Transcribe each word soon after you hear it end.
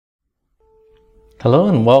Hello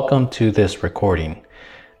and welcome to this recording.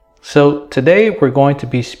 So today we're going to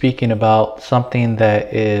be speaking about something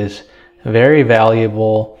that is very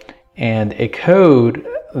valuable and a code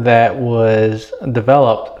that was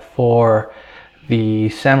developed for the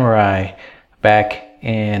samurai back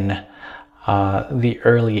in the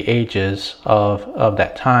early ages of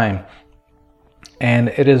that time. And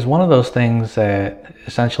it is one of those things that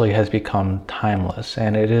essentially has become timeless,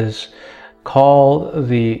 and it is called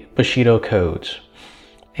the Bushido codes.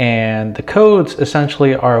 And the codes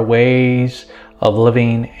essentially are ways of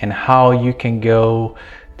living and how you can go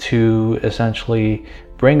to essentially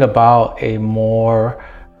bring about a more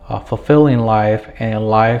fulfilling life, and a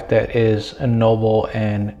life that is noble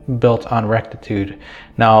and built on rectitude.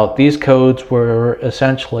 Now, these codes were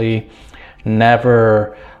essentially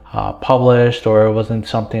never published, or it wasn't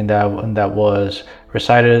something that was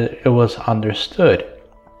recited, it was understood.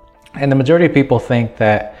 And the majority of people think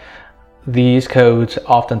that these codes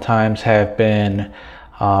oftentimes have been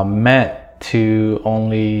meant to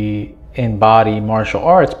only embody martial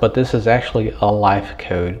arts, but this is actually a life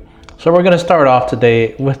code. So we're going to start off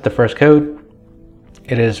today with the first code.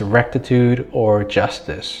 It is rectitude or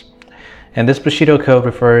justice. And this Bushido code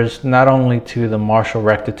refers not only to the martial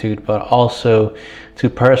rectitude, but also to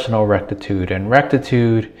personal rectitude. And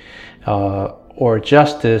rectitude or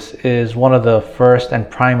justice is one of the first and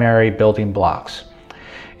primary building blocks.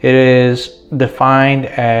 It is defined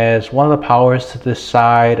as one of the powers to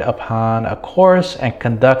decide upon a course and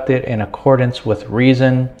conduct it in accordance with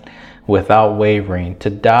reason without wavering. To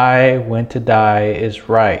die when to die is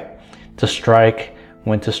right. To strike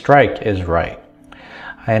when to strike is right.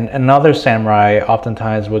 And another samurai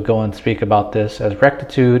oftentimes would go and speak about this as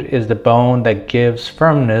rectitude is the bone that gives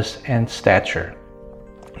firmness and stature.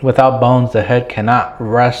 Without bones, the head cannot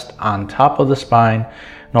rest on top of the spine,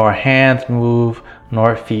 nor hands move,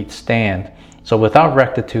 nor feet stand. So without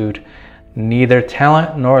rectitude, neither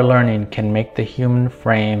talent nor learning can make the human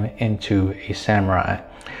frame into a samurai.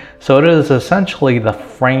 So it is essentially the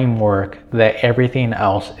framework that everything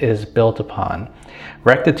else is built upon.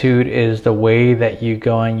 Rectitude is the way that you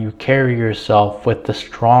go and you carry yourself with the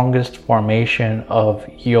strongest formation of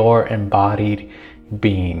your embodied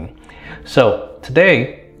being. So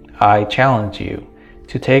today, I challenge you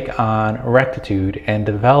to take on rectitude and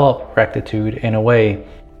develop rectitude in a way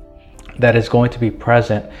that is going to be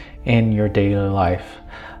present in your daily life.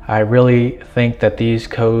 I really think that these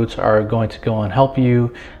codes are going to go and help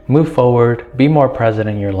you move forward, be more present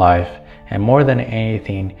in your life, and more than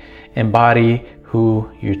anything, embody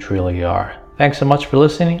who you truly are. Thanks so much for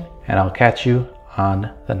listening, and I'll catch you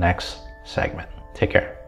on the next segment. Take care.